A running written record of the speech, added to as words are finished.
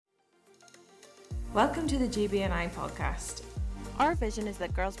Welcome to the GBNI podcast. Our vision is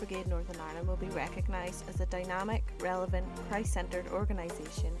that Girls Brigade Northern Ireland will be recognised as a dynamic, relevant, Christ-centred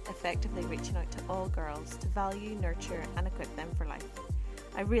organisation effectively reaching out to all girls to value, nurture and equip them for life.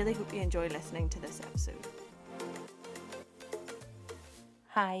 I really hope you enjoy listening to this episode.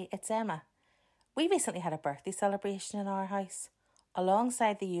 Hi, it's Emma. We recently had a birthday celebration in our house.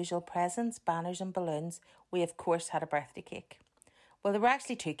 Alongside the usual presents, banners and balloons, we of course had a birthday cake. Well, there were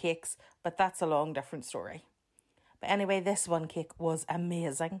actually 2 cakes, but that's a long different story. But anyway, this one cake was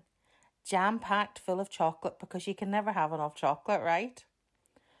amazing. Jam-packed full of chocolate because you can never have enough chocolate, right?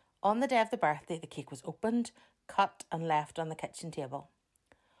 On the day of the birthday, the cake was opened, cut and left on the kitchen table.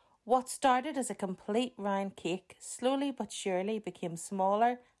 What started as a complete round cake slowly but surely became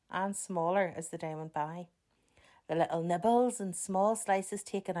smaller and smaller as the day went by. The little nibbles and small slices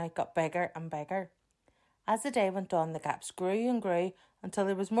taken out got bigger and bigger. As the day went on, the gaps grew and grew until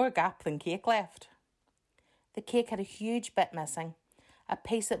there was more gap than cake left. The cake had a huge bit missing, a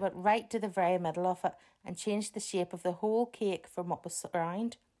piece that went right to the very middle of it and changed the shape of the whole cake from what was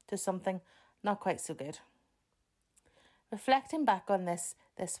round to something not quite so good. Reflecting back on this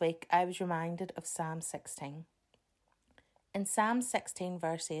week, I was reminded of Psalm 16. In Psalm 16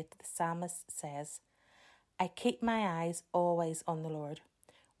 verse 8, the psalmist says, "I keep my eyes always on the Lord.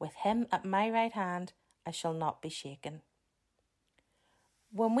 With him at my right hand, I shall not be shaken."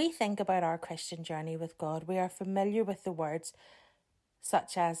 When we think about our Christian journey with God, we are familiar with the words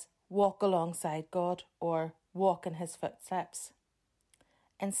such as walk alongside God or walk in his footsteps.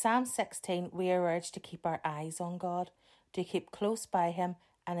 In Psalm 16, we are urged to keep our eyes on God, to keep close by him,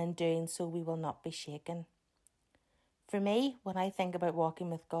 and in doing so we will not be shaken. For me, when I think about walking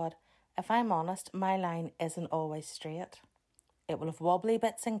with God, if I'm honest, my line isn't always straight. It will have wobbly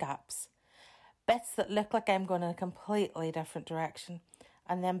bits and gaps. Bits that look like I'm going in a completely different direction,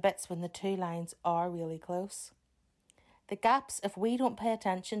 and then bits when the 2 lines are really close. The gaps, if we don't pay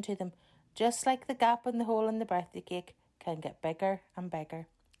attention to them, just like the gap in the hole in the birthday cake, can get bigger and bigger.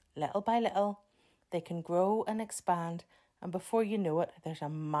 Little by little, they can grow and expand, and before you know it, there's a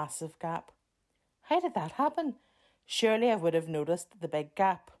massive gap. How did that happen? Surely I would have noticed the big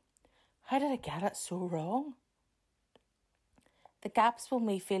gap. How did I get it so wrong? The gaps when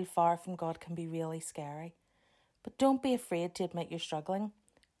we feel far from God can be really scary. But don't be afraid to admit you're struggling.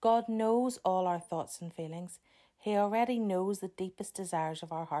 God knows all our thoughts and feelings. He already knows the deepest desires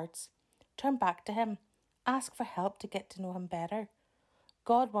of our hearts. Turn back to him. Ask for help to get to know him better.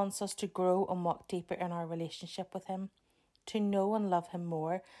 God wants us to grow and walk deeper in our relationship with him, to know and love him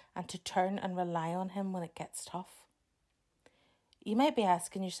more, and to turn and rely on him when it gets tough. You might be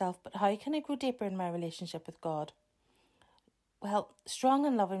asking yourself, but how can I grow deeper in my relationship with God? Well, strong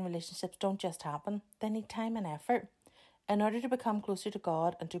and loving relationships don't just happen. They need time and effort. In order to become closer to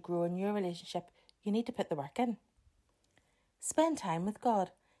God and to grow in your relationship, you need to put the work in. Spend time with God.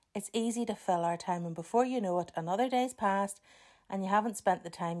 It's easy to fill our time, and before you know it, another day's passed and you haven't spent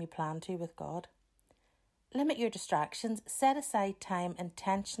the time you planned to with God. Limit your distractions. Set aside time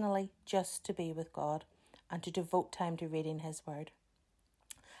intentionally just to be with God and to devote time to reading his word.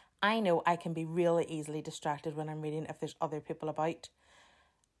 I know I can be really easily distracted when I'm reading if there's other people about.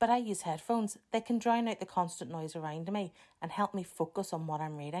 But I use headphones. They can drown out the constant noise around me and help me focus on what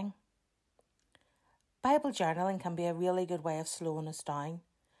I'm reading. Bible journaling can be a really good way of slowing us down,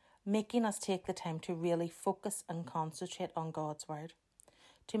 making us take the time to really focus and concentrate on God's word,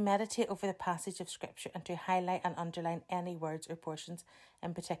 to meditate over the passage of scripture and to highlight and underline any words or portions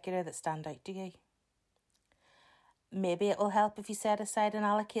in particular that stand out to you. Maybe it will help if you set aside and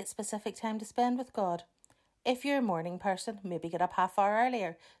allocate specific time to spend with God. If you're a morning person, maybe get up half hour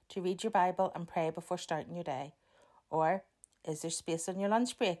earlier to read your Bible and pray before starting your day. Or, is there space on your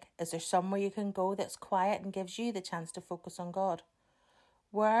lunch break? Is there somewhere you can go that's quiet and gives you the chance to focus on God?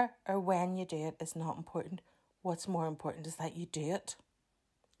 Where or when you do it is not important. What's more important is that you do it.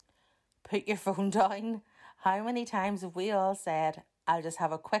 Put your phone down. How many times have we all said, I'll just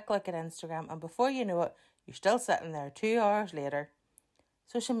have a quick look at Instagram, and before you know it, you're still sitting there 2 hours later.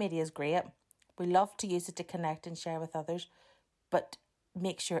 Social media is great. We love to use it to connect and share with others, but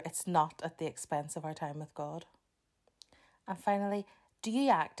make sure it's not at the expense of our time with God. And finally, do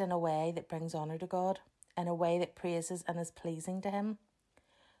you act in a way that brings honour to God, in a way that praises and is pleasing to him?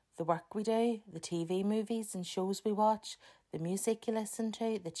 The work we do, the TV movies and shows we watch, the music you listen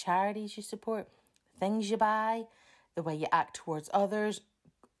to, the charities you support, the things you buy, the way you act towards others,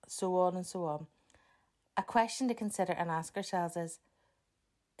 so on and so on. A question to consider and ask ourselves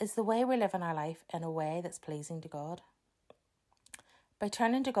is the way we're living our life in a way that's pleasing to God? By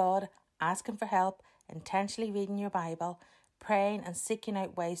turning to God, asking for help, intentionally reading your Bible, praying and seeking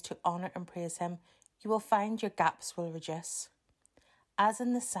out ways to honour and praise him, you will find your gaps will reduce. As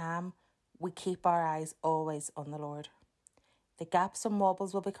in the psalm, we keep our eyes always on the Lord. The gaps and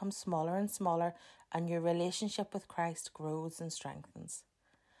wobbles will become smaller and smaller, and your relationship with Christ grows and strengthens.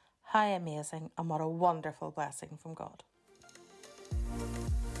 How amazing, and what a wonderful blessing from God.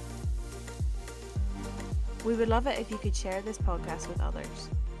 We would love it if you could share this podcast with others.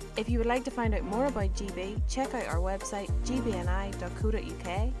 If you would like to find out more about GB, check out our website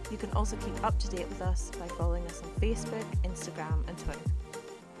gbni.co.uk. You can also keep up to date with us by following us on Facebook, Instagram and Twitter.